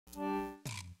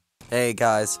Hey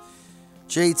guys,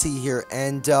 JT here,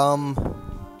 and the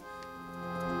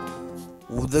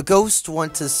ghost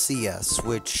went to see us,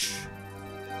 which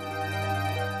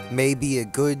may be a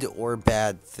good or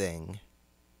bad thing.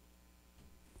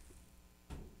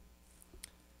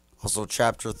 Also,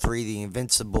 Chapter 3, The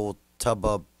Invincible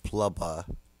Tubba Blubba.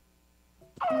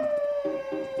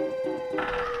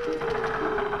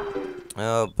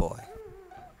 Oh boy.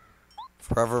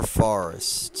 Forever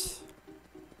Forest.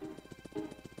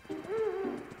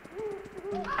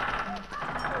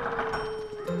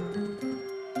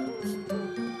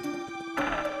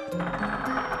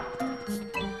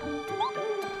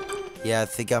 Yeah, I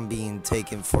think I'm being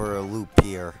taken for a loop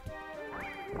here.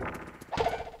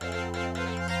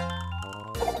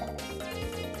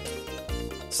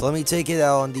 So let me take it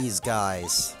out on these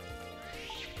guys.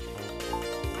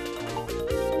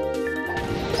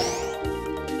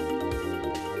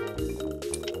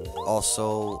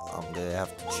 Also, I'm gonna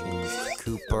have to change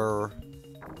Cooper.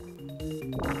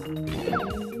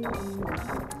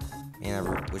 And I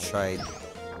wish I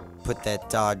put that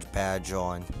dodge badge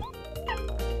on.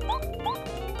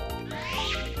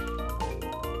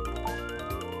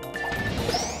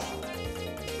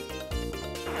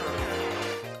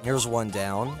 Here's one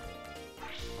down.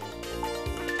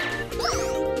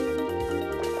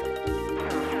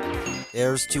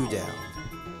 There's two down.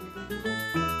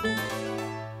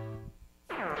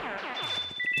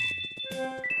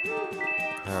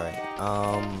 Alright,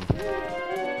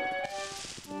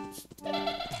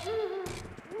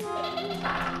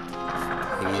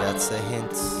 maybe that's a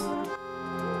hint.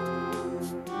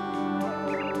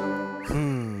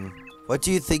 What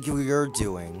do you think you're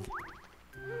doing?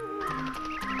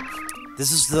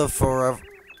 This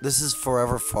is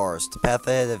Forever Forest. The path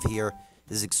ahead of here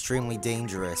is extremely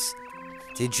dangerous.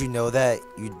 Did you know that?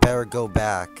 You'd better go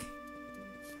back.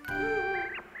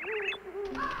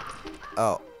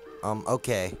 Oh,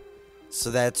 okay. So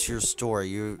that's your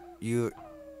story. You're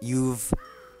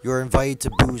invited to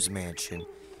Boo's Mansion.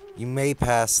 You may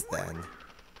pass then.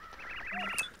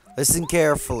 Listen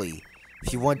carefully.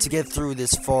 If you want to get through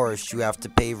this forest, you have to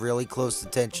pay really close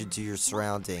attention to your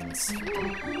surroundings.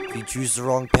 If you choose the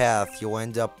wrong path, you'll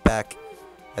end up back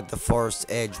at the forest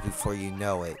edge before you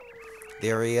know it. The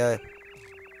areas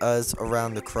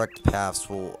around the correct paths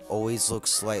will always look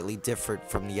slightly different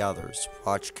from the others.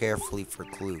 Watch carefully for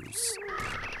clues.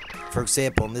 For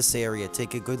example, in this area,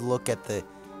 take a good look at the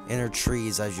inner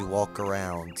trees as you walk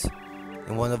around.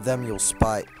 In one of them, you'll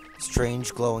spot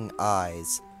strange glowing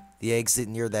eyes. The exit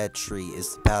near that tree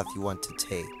is the path you want to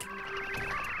take.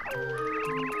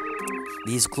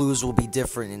 These clues will be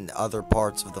different in other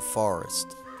parts of the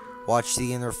forest. Watch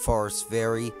the inner forest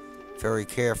very, very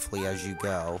carefully as you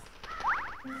go.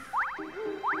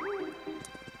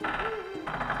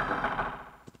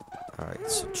 Alright,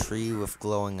 so tree with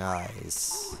glowing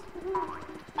eyes.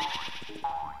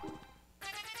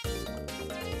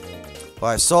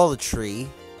 Well, I saw the tree.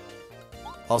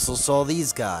 Also saw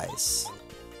these guys.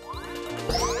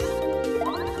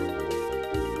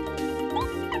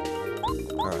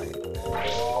 Alright.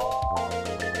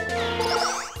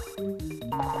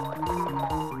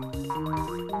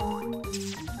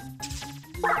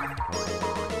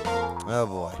 Oh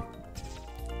boy.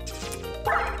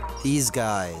 These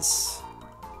guys.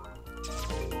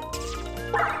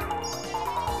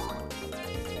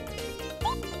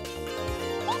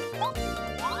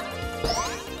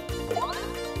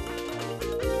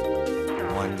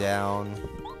 One down.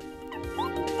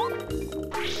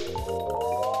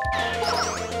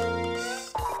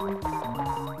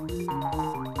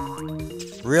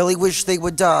 Really wish they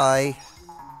would die.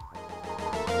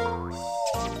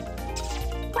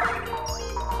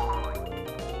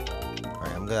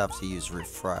 Alright, I'm gonna have to use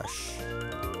refresh.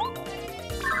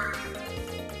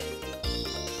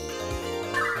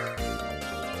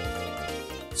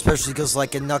 Especially because,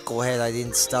 like a knucklehead, I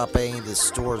didn't stop at any of the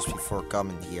stores before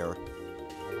coming here.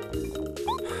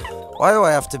 Why do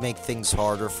I have to make things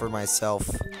harder for myself?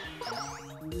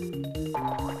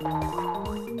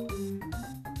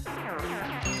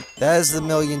 That is the $1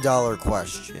 million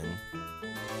question.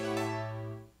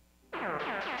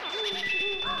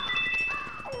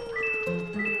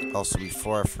 Also,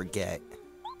 before I forget.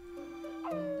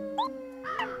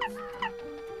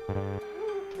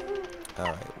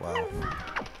 Alright, well.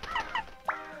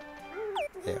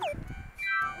 There.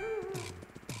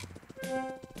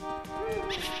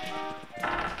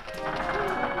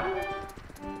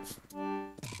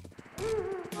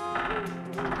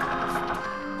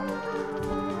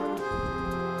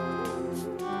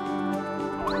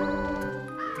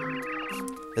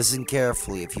 Listen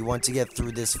carefully. If you want to get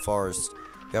through this forest,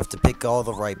 you have to pick all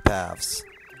the right paths.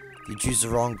 If you choose the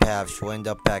wrong path, you'll end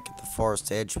up back at the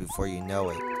forest edge before you know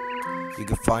it. You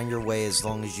can find your way as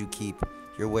long as you keep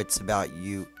your wits about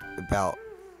you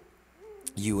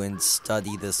and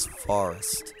study this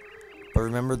forest. But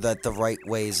remember that the right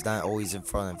way is not always in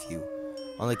front of you.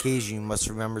 On occasion, you must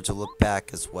remember to look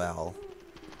back as well.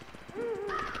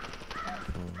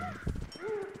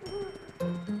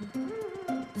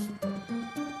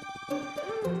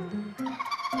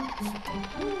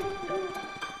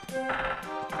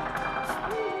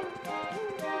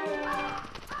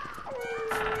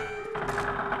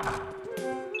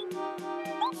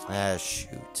 Ah,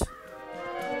 shoot.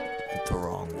 Went the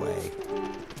wrong way.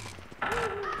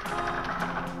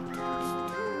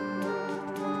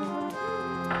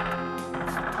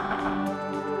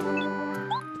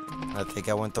 I think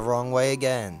I went the wrong way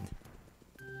again.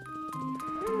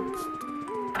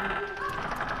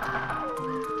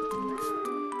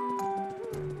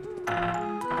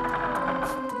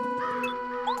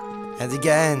 And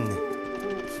again.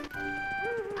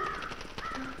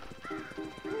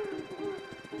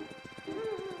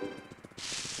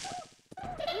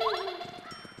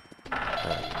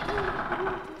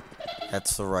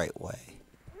 That's the right way.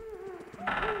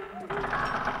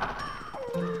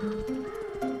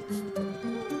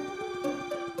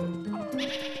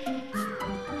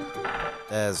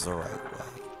 That is the right way.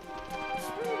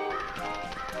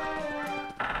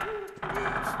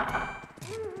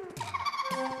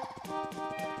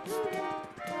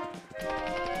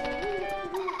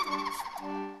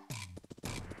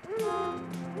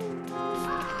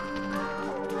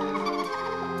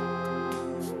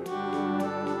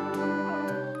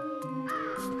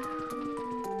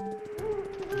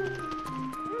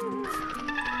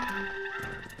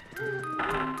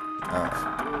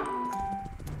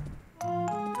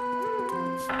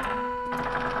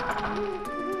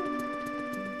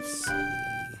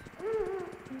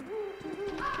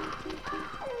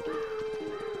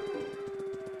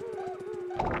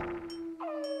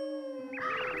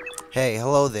 Hey,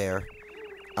 hello there.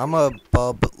 I'm a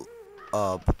bub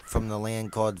from the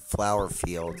land called Flower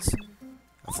Fields.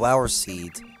 A flower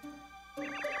seed.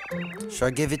 Should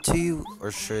I give it to you,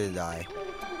 or should I?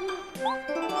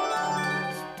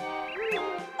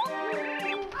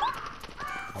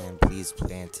 And please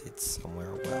plant it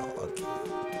somewhere well. Okay.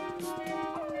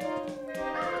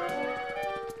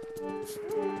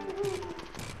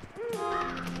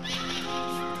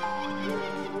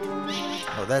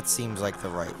 Oh, that seems like the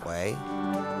right way.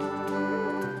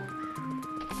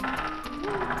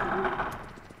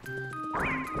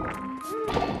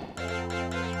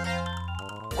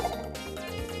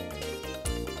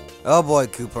 Oh boy,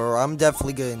 Cooper, I'm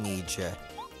definitely gonna need you.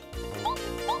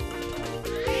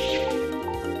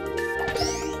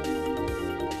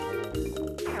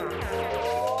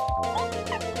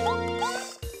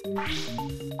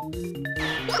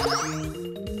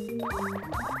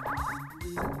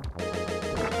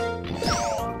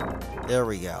 There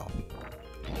we go.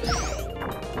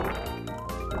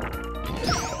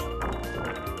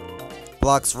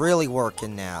 Block's really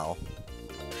working now.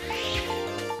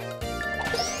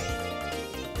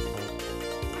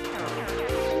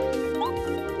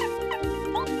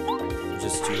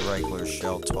 Just do regular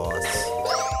shell toss.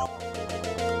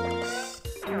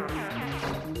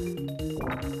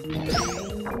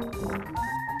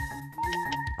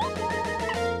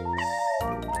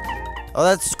 Oh,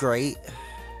 that's great.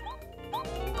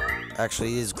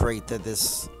 Actually, it is great that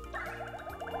this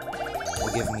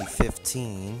will give me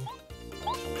 15.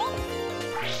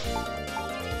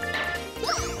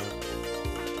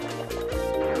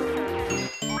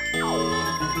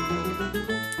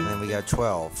 And then we got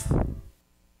 12.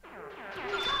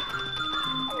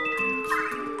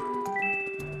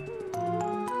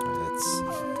 Let's see.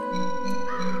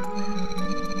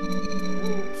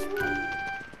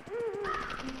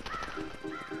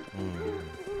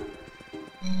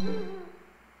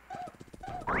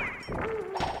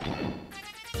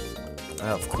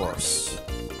 Of course.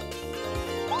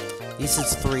 At least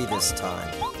it's 3 this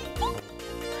time.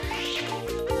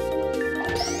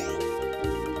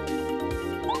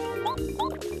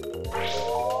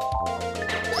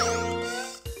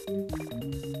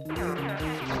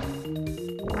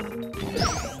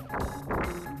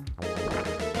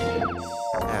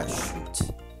 Ah, shoot.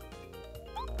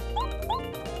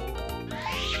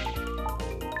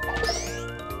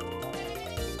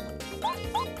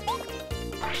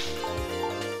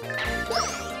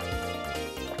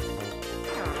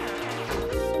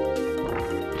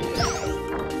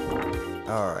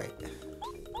 Alright.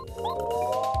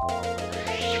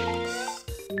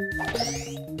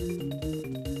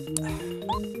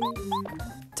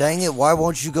 Dang it, why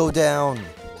won't you go down?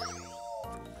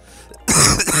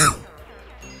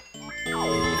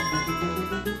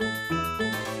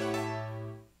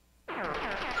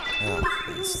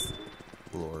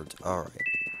 Alright.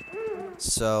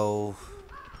 So...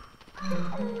 I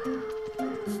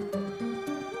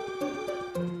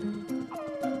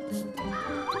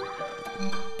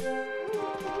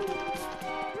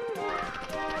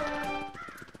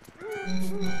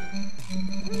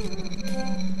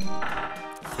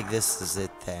think this is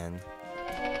it then.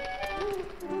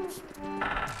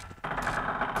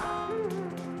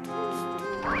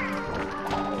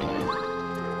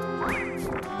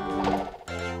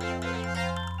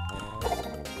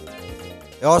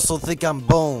 I also think I'm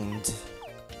boned.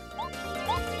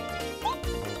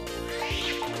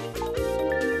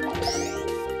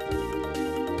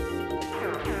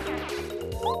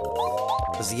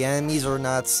 Because the enemies are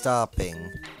not stopping.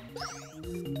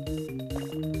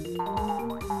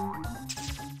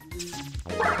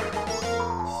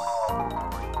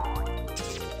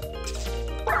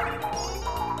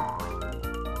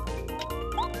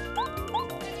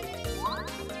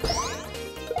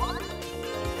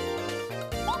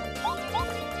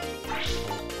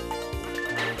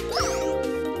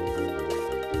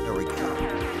 There we go.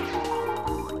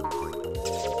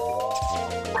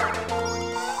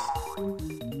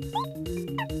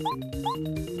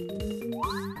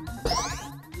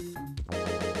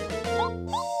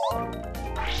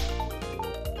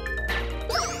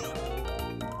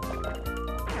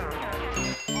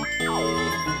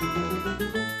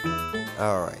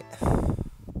 Alright.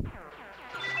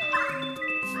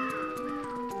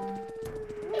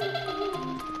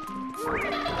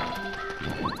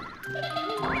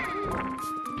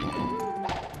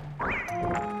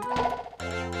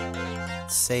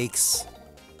 Sakes.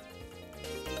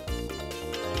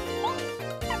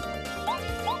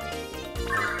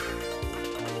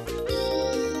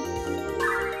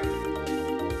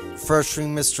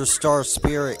 Frustrating Mr. Star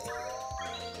Spirit.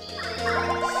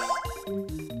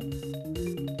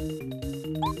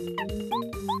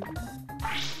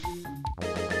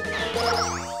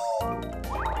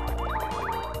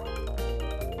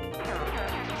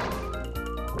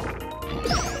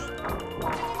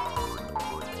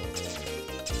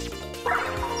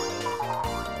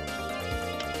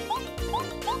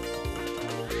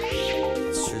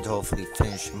 Should hopefully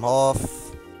finish him off.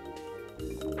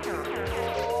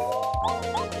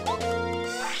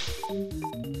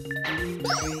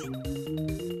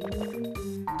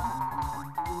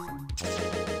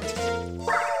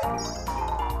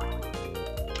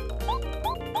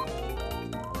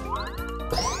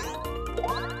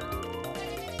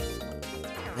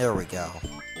 There we go.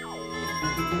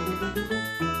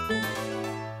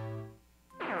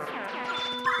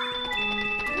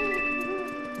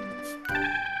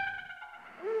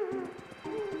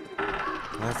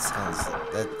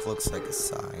 That looks like a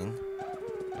sign.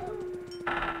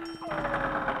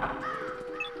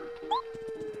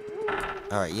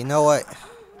 Alright, you know what?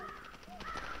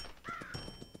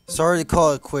 Sorry to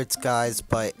call it quits, guys,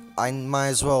 but I might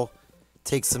as well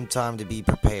take some time to be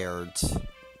prepared.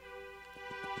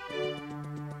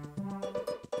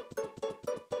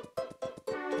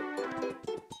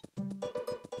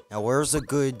 Now, where's a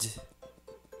good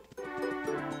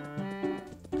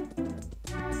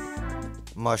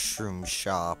mushroom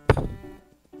shop?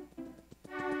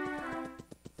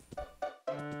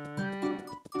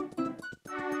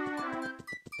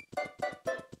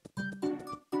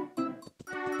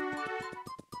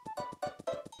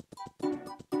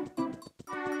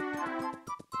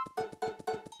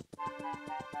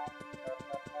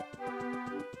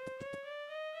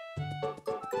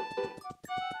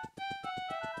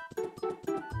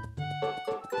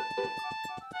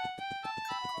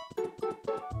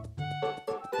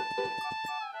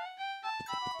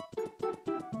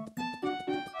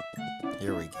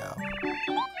 Here we go.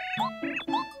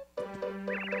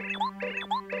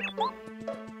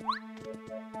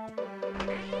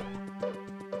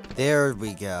 There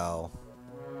we go.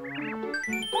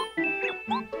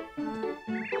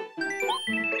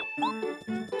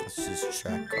 Let's just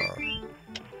check our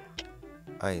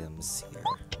items here.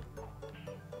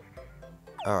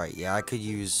 Alright, yeah, I could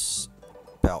use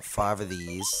about 5 of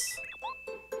these.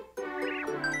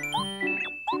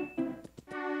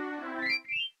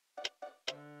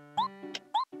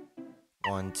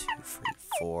 One, two, three,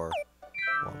 four.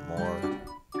 One more.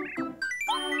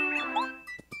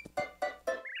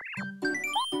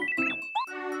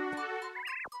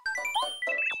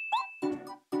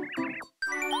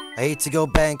 I hate to go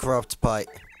bankrupt, but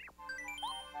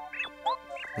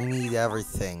we need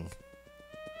everything.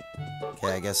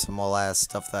 Okay, I guess some more last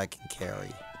stuff that I can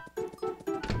carry.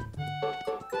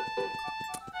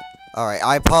 Alright,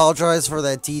 I apologize for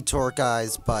that detour,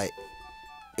 guys, but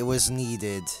it was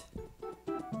needed.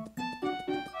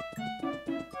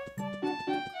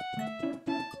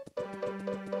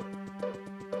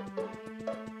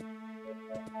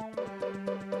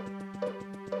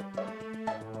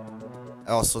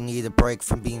 I also need a break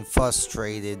from being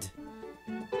frustrated.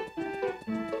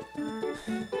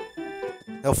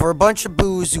 Now, for a bunch of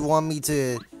boos who want me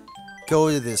to go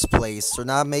to this place, they're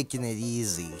not making it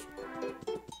easy.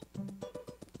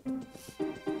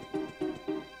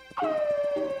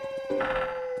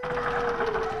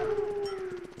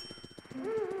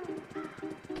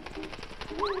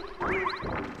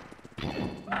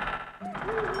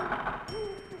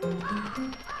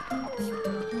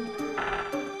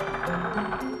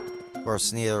 Of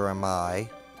course, neither am I.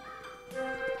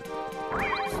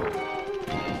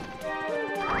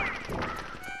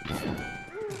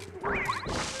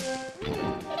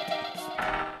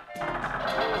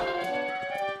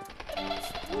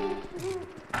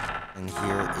 And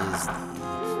here is the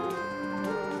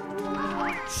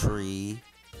tree.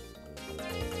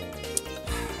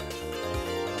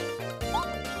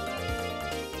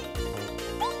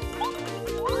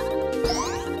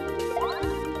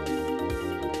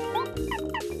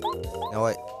 You know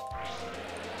what?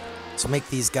 To make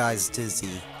these guys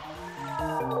dizzy.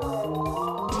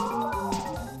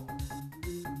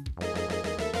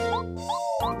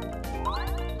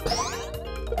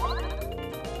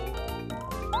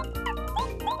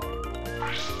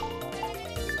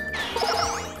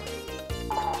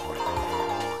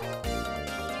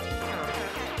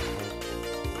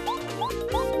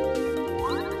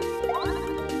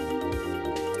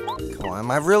 Come on,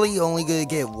 am I really only gonna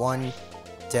get one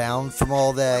down from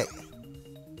all that?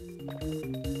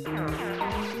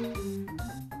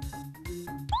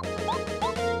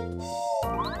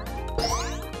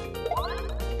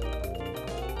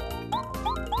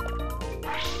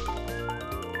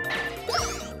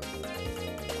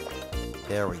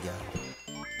 There we go.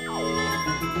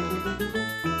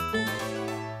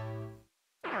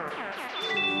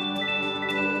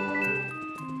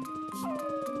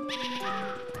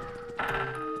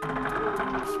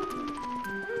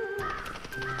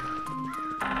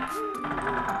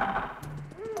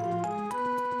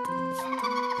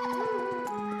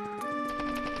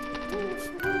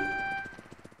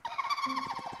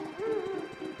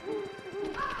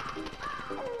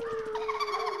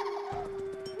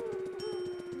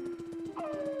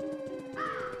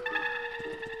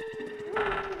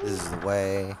 This is the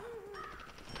way.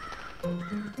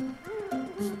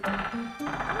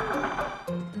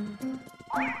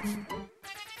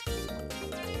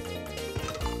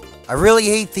 I really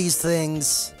hate these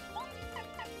things.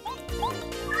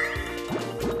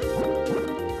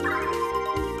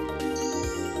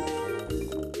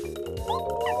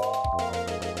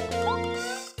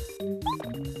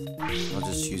 I'll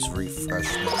just use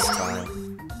refresh next time.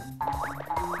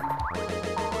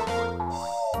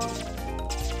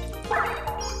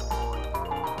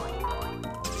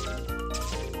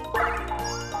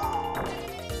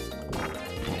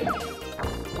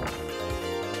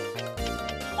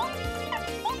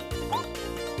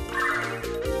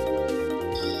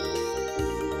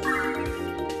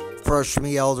 Refresh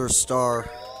me, Elder Star.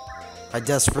 I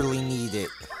desperately need it.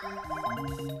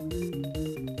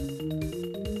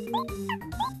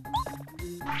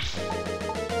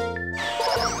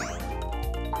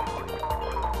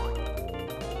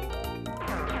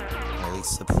 At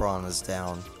least the piranha's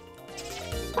down.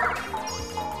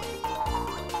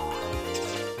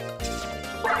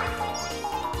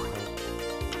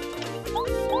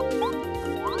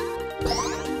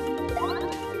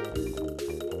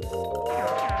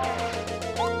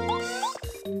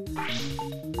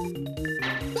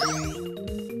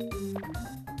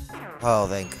 Oh,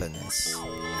 thank goodness.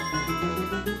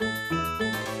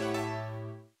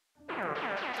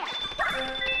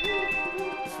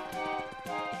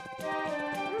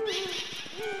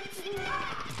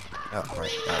 Oh,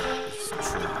 right, that is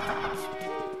true.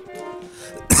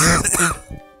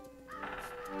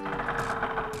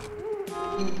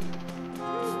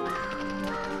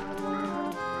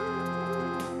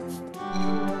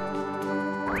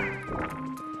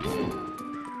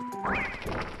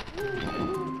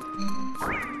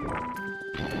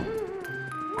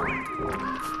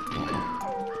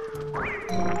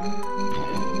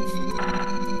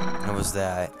 What was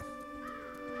that?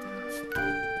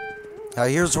 Now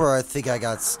here's where I think I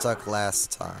got stuck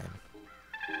last time.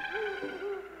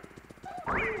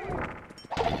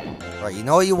 Right, you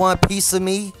know what you want, piece of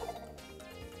me?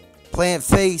 Plant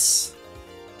face.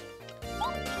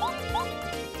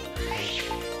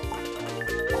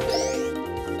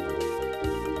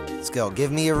 Let's go.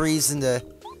 Give me a reason to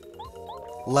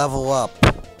level up.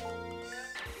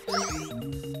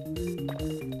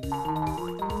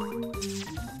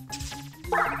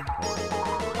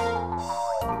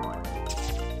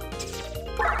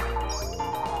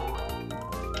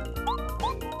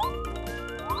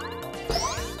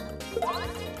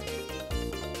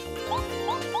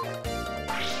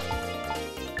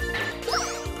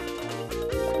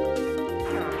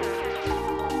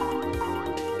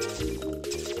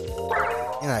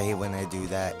 And I hate when I do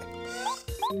that.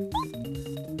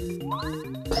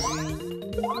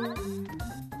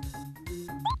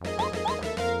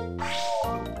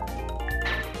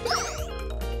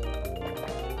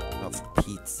 Oh, for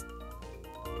Pete's.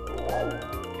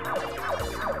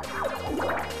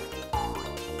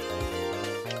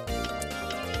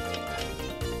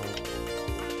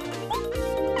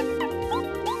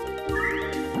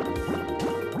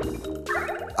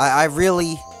 I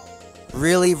really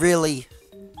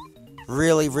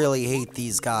hate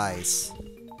these guys.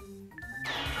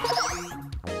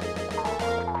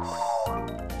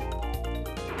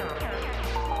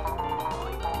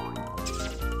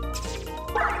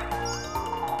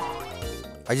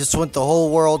 I just want the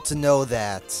whole world to know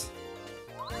that.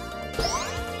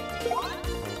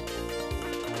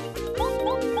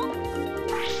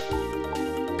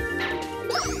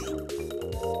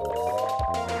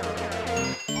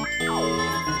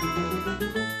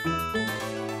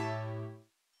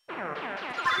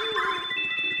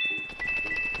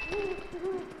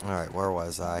 Alright, where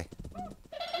was I?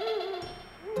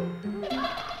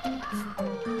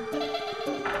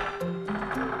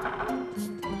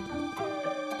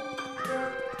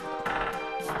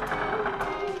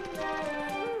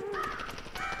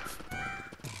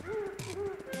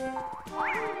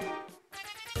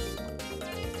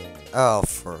 Oh,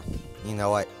 you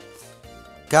know what?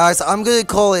 Guys, I'm gonna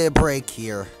call it a break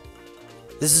here.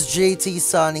 This is JT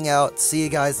signing out. See you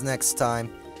guys next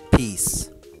time. Peace.